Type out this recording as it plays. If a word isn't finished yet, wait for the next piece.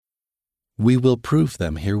We will prove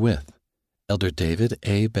them herewith. Elder David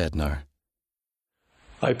A. Bednar.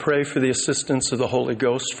 I pray for the assistance of the Holy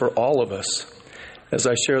Ghost for all of us as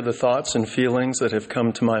I share the thoughts and feelings that have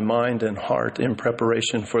come to my mind and heart in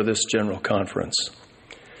preparation for this general conference.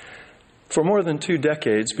 For more than 2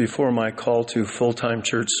 decades before my call to full-time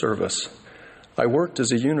church service, I worked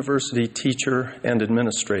as a university teacher and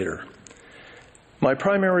administrator. My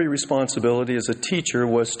primary responsibility as a teacher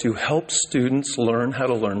was to help students learn how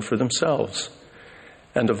to learn for themselves.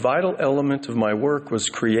 And a vital element of my work was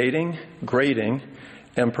creating, grading,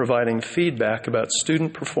 and providing feedback about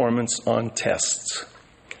student performance on tests.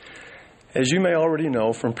 As you may already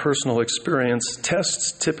know from personal experience,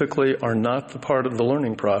 tests typically are not the part of the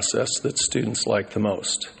learning process that students like the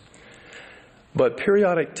most. But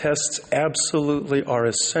periodic tests absolutely are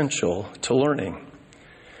essential to learning.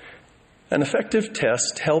 An effective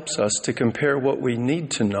test helps us to compare what we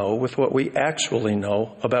need to know with what we actually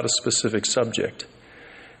know about a specific subject.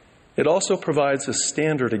 It also provides a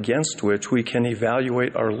standard against which we can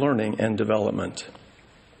evaluate our learning and development.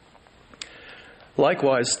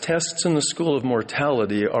 Likewise, tests in the school of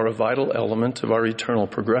mortality are a vital element of our eternal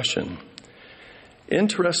progression.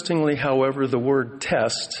 Interestingly, however, the word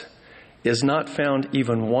test is not found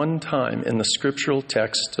even one time in the scriptural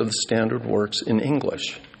text of the standard works in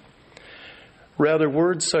English. Rather,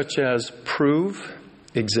 words such as prove,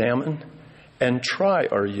 examine, and try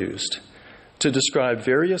are used to describe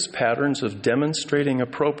various patterns of demonstrating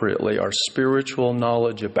appropriately our spiritual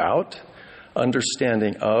knowledge about,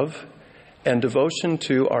 understanding of, and devotion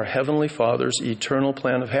to our Heavenly Father's eternal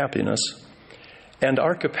plan of happiness, and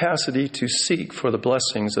our capacity to seek for the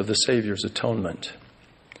blessings of the Savior's atonement.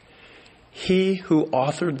 He who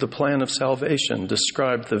authored the plan of salvation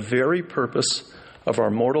described the very purpose of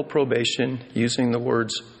our mortal probation using the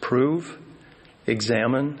words prove,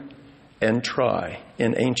 examine, and try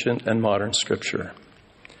in ancient and modern Scripture.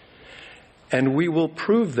 And we will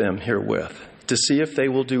prove them herewith, to see if they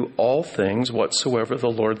will do all things whatsoever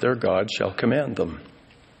the Lord their God shall command them.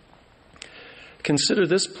 Consider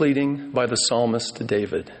this pleading by the psalmist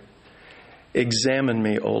David. Examine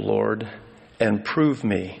me, O Lord, and prove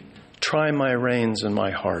me. Try my reins and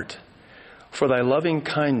my heart. For thy loving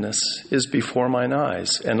kindness is before mine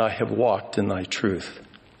eyes, and I have walked in thy truth.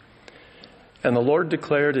 And the Lord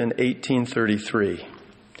declared in 1833,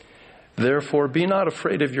 Therefore be not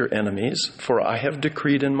afraid of your enemies, for I have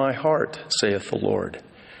decreed in my heart, saith the Lord,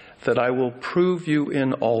 that I will prove you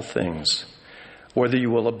in all things, whether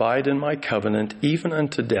you will abide in my covenant even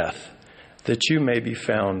unto death, that you may be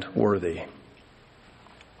found worthy.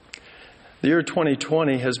 The year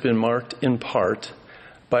 2020 has been marked in part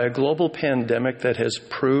by a global pandemic that has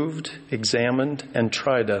proved, examined, and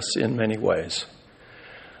tried us in many ways.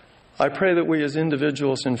 I pray that we as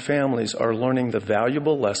individuals and families are learning the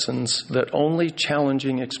valuable lessons that only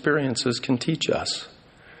challenging experiences can teach us.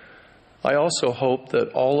 I also hope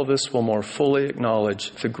that all of us will more fully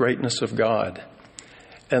acknowledge the greatness of God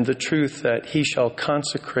and the truth that He shall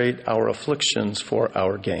consecrate our afflictions for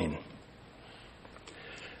our gain.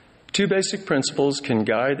 2 basic principles can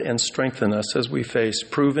guide and strengthen us as we face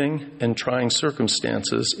proving and trying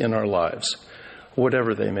circumstances in our lives,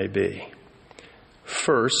 whatever they may be.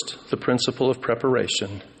 First, the principle of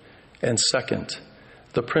preparation, and second,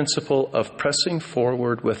 the principle of pressing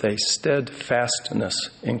forward with a steadfastness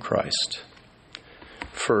in Christ.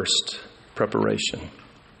 First, preparation.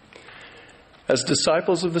 As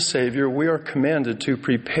disciples of the Savior, we are commanded to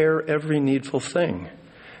prepare every needful thing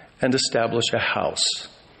and establish a house,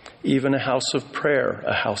 even a house of prayer,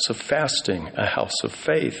 a house of fasting, a house of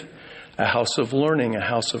faith, a house of learning, a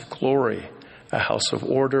house of glory, a house of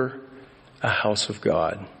order, a house of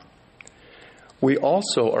God. We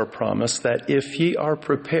also are promised that if ye are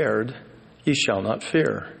prepared, ye shall not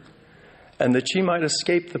fear, and that ye might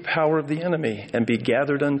escape the power of the enemy and be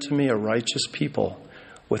gathered unto me a righteous people,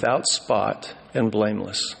 without spot and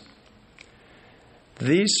blameless.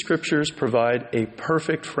 These scriptures provide a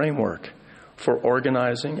perfect framework for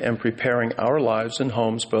organizing and preparing our lives and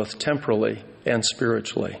homes both temporally and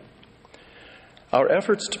spiritually. Our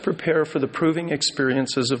efforts to prepare for the proving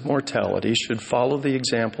experiences of mortality should follow the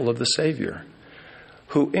example of the Savior,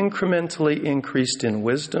 who incrementally increased in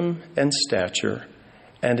wisdom and stature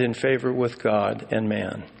and in favor with God and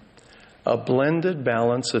man, a blended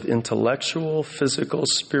balance of intellectual, physical,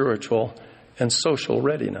 spiritual, and social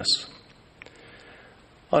readiness.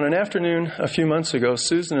 On an afternoon a few months ago,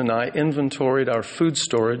 Susan and I inventoried our food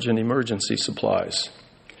storage and emergency supplies.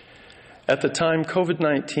 At the time,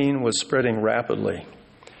 COVID-19 was spreading rapidly,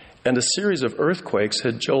 and a series of earthquakes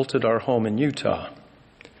had jolted our home in Utah.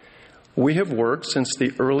 We have worked since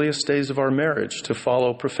the earliest days of our marriage to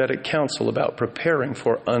follow prophetic counsel about preparing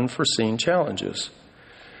for unforeseen challenges.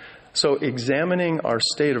 So examining our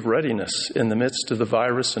state of readiness in the midst of the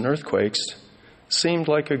virus and earthquakes seemed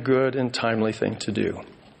like a good and timely thing to do.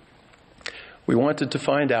 We wanted to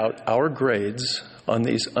find out our grades on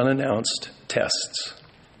these unannounced tests.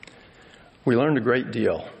 We learned a great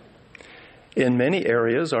deal. In many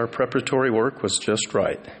areas, our preparatory work was just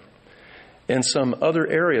right. In some other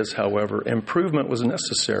areas, however, improvement was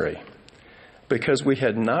necessary because we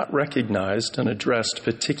had not recognized and addressed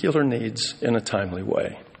particular needs in a timely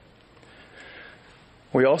way.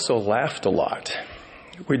 We also laughed a lot.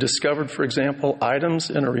 We discovered, for example, items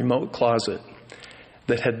in a remote closet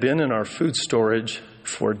that had been in our food storage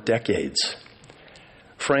for decades.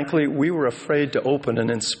 Frankly, we were afraid to open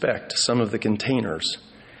and inspect some of the containers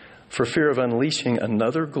for fear of unleashing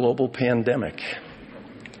another global pandemic.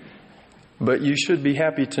 But you should be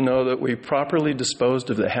happy to know that we properly disposed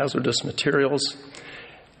of the hazardous materials,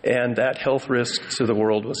 and that health risk to the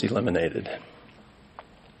world was eliminated.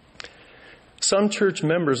 Some church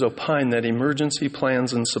members opine that emergency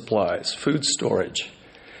plans and supplies, food storage,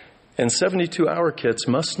 and 72-hour kits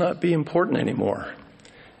must not be important anymore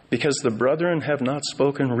because the brethren have not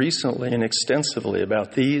spoken recently and extensively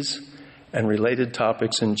about these and related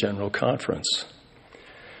topics in General Conference.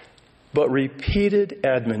 But repeated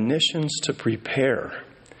admonitions to prepare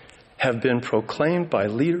have been proclaimed by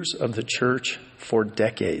leaders of the church for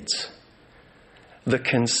decades. The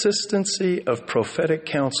consistency of prophetic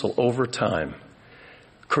counsel over time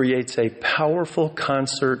creates a powerful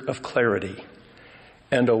concert of clarity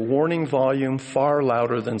and a warning volume far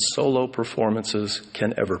louder than solo performances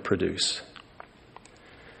can ever produce.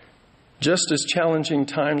 Just as challenging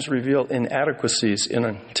times reveal inadequacies in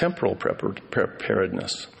a temporal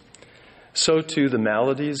preparedness, so too the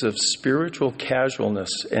maladies of spiritual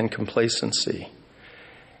casualness and complacency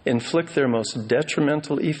inflict their most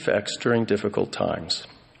detrimental effects during difficult times.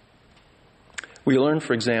 We learn,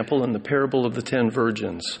 for example, in the parable of the 10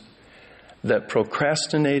 virgins, that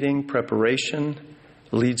procrastinating preparation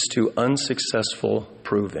leads to unsuccessful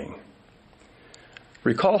proving.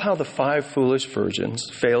 Recall how the 5 foolish virgins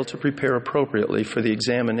failed to prepare appropriately for the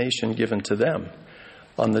examination given to them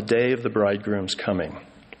on the day of the bridegroom's coming.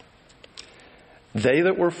 They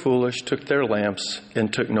that were foolish took their lamps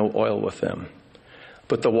and took no oil with them.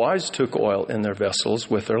 But the wise took oil in their vessels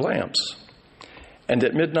with their lamps. And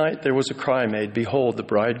at midnight there was a cry made, Behold, the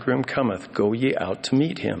bridegroom cometh, go ye out to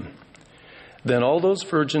meet him. Then all those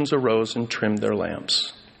virgins arose and trimmed their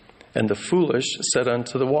lamps. And the foolish said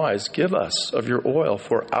unto the wise, Give us of your oil,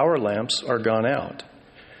 for our lamps are gone out.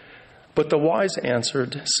 But the wise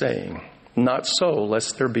answered, saying, Not so,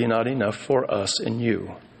 lest there be not enough for us and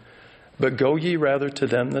you. But go ye rather to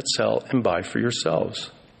them that sell and buy for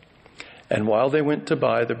yourselves. And while they went to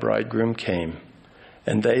buy, the bridegroom came.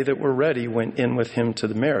 And they that were ready went in with him to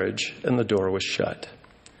the marriage, and the door was shut.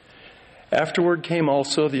 Afterward came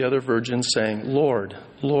also the other virgins, saying, Lord,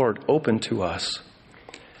 Lord, open to us.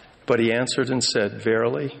 But he answered and said,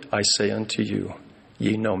 Verily, I say unto you,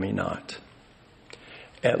 ye know me not.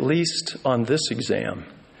 At least on this exam,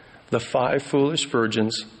 the 5 foolish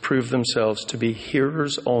virgins proved themselves to be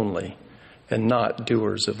hearers only and not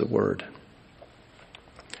doers of the word.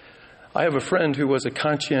 I have a friend who was a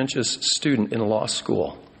conscientious student in law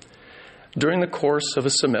school. During the course of a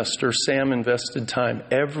semester, Sam invested time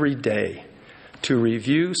every day to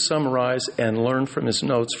review, summarize, and learn from his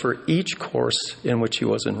notes for each course in which he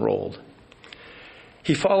was enrolled.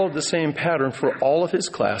 He followed the same pattern for all of his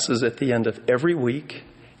classes at the end of every week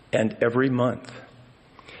and every month.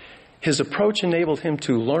 His approach enabled him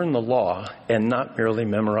to learn the law and not merely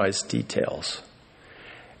memorize details.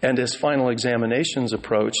 And as final examinations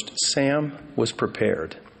approached, Sam was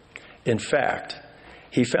prepared. In fact,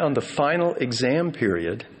 he found the final exam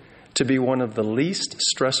period to be one of the least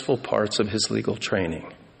stressful parts of his legal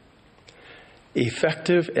training.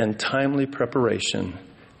 Effective and timely preparation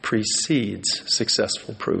precedes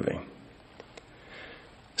successful proving.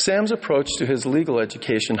 Sam's approach to his legal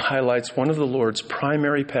education highlights one of the Lord's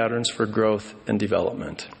primary patterns for growth and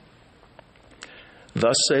development.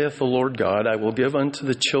 Thus saith the Lord God, I will give unto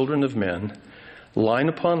the children of men line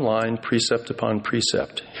upon line, precept upon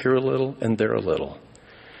precept, here a little and there a little.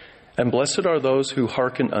 And blessed are those who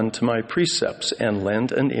hearken unto my precepts and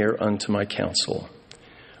lend an ear unto my counsel.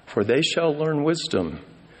 For they shall learn wisdom,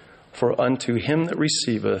 for unto him that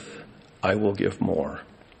receiveth I will give more.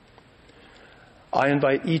 I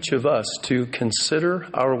invite each of us to consider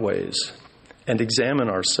our ways and examine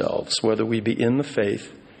ourselves, whether we be in the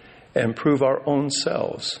faith, and prove our own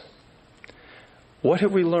selves. What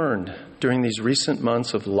have we learned during these recent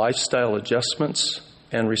months of lifestyle adjustments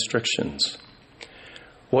and restrictions?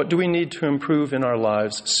 What do we need to improve in our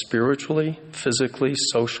lives spiritually, physically,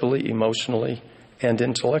 socially, emotionally, and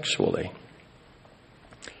intellectually?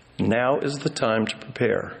 Now is the time to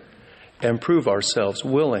prepare and prove ourselves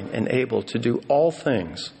willing and able to do all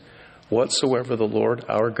things whatsoever the Lord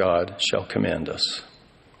our God shall command us.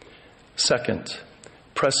 Second,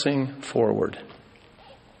 pressing forward.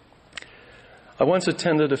 I once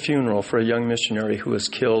attended a funeral for a young missionary who was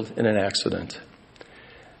killed in an accident.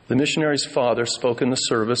 The missionary's father spoke in the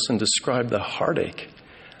service and described the heartache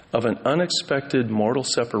of an unexpected mortal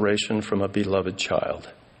separation from a beloved child.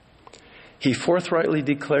 He forthrightly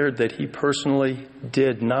declared that he personally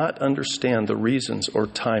did not understand the reasons or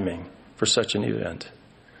timing for such an event.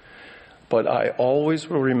 But I always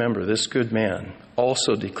will remember this good man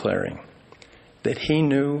also declaring that he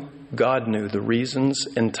knew, God knew the reasons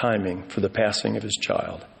and timing for the passing of his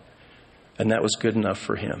child. And that was good enough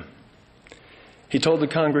for him. He told the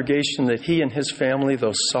congregation that he and his family,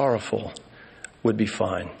 though sorrowful, would be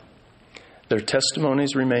fine. Their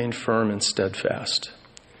testimonies remained firm and steadfast.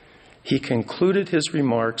 He concluded his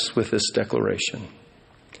remarks with this declaration: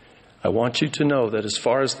 I want you to know that as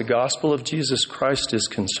far as the gospel of Jesus Christ is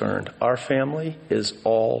concerned, our family is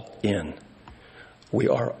all in. We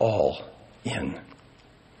are all in.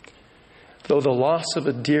 Though the loss of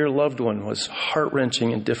a dear loved one was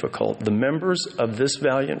heart-wrenching and difficult, the members of this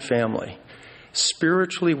valiant family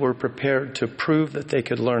spiritually were prepared to prove that they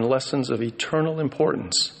could learn lessons of eternal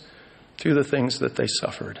importance through the things that they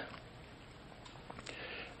suffered.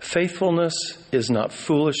 Faithfulness is not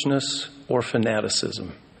foolishness or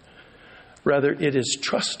fanaticism. Rather, it is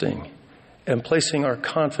trusting and placing our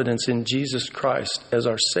confidence in Jesus Christ as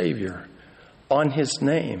our Savior, on His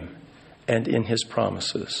name, and in His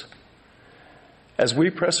promises. As we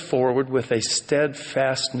press forward with a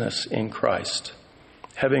steadfastness in Christ,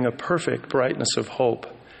 having a perfect brightness of hope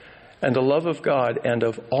and a love of God and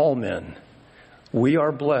of all men, we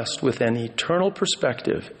are blessed with an eternal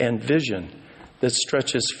perspective and vision that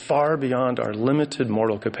stretches far beyond our limited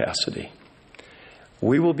mortal capacity.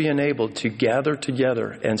 We will be enabled to gather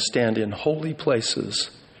together and stand in holy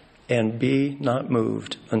places and be not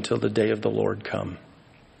moved until the day of the Lord come.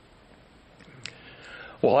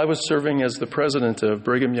 While I was serving as the president of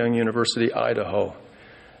Brigham Young University, Idaho,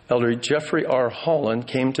 Elder Jeffrey R. Holland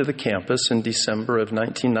came to the campus in December of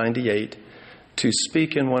 1998 to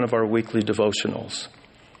speak in one of our weekly devotionals.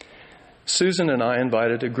 Susan and I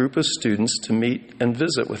invited a group of students to meet and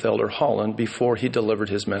visit with Elder Holland before he delivered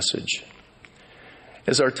his message.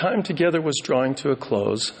 As our time together was drawing to a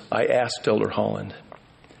close, I asked Elder Holland,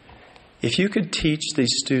 if you could teach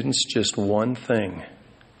these students just one thing,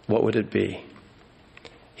 what would it be?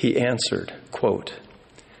 He answered, quote,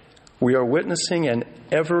 we are witnessing an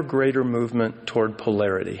ever greater movement toward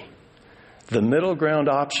polarity. The middle ground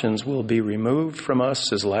options will be removed from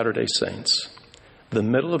us as Latter-day Saints. The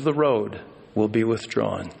middle of the road will be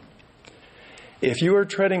withdrawn. If you are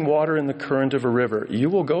treading water in the current of a river, you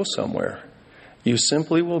will go somewhere. You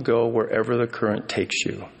simply will go wherever the current takes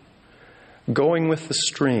you. Going with the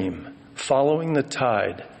stream, following the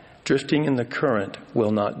tide, drifting in the current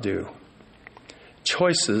will not do.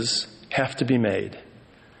 Choices have to be made.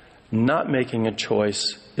 Not making a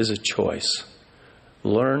choice is a choice.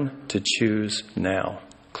 Learn to choose now.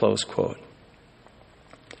 Close quote.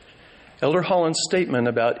 Elder Holland's statement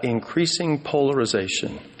about increasing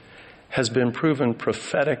polarization has been proven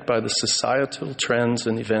prophetic by the societal trends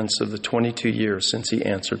and events of the 22 years since he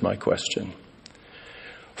answered my question.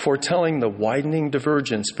 Foretelling the widening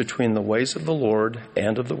divergence between the ways of the Lord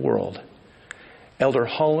and of the world, Elder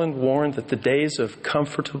Holland warned that the days of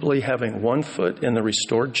comfortably having one foot in the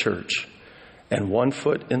restored church and one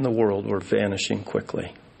foot in the world were vanishing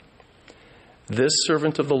quickly. This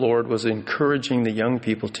servant of the Lord was encouraging the young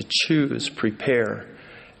people to choose, prepare,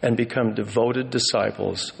 and become devoted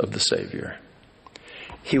disciples of the Savior.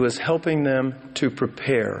 He was helping them to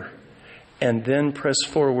prepare and then press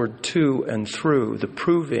forward to and through the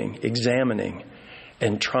proving, examining,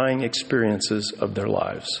 and trying experiences of their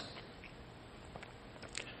lives.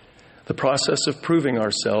 The process of proving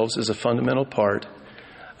ourselves is a fundamental part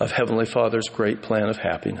of Heavenly Father's great plan of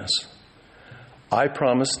happiness. I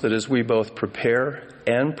promise that as we both prepare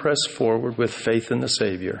and press forward with faith in the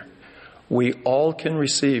Savior, we all can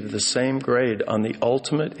receive the same grade on the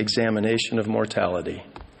ultimate examination of mortality.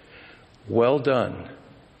 Well done,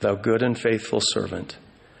 thou good and faithful servant.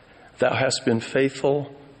 Thou hast been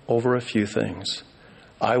faithful over a few things.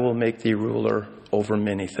 I will make thee ruler over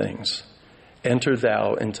many things. Enter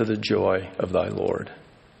thou into the joy of thy Lord.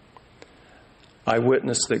 I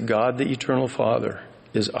witness that God, the eternal Father,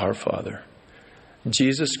 is our Father.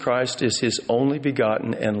 Jesus Christ is his only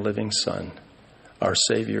begotten and living Son, our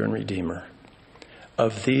Savior and Redeemer.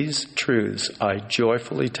 Of these truths I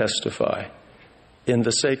joyfully testify in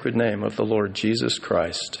the sacred name of the Lord Jesus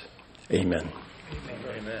Christ. Amen. Amen.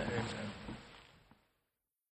 Amen.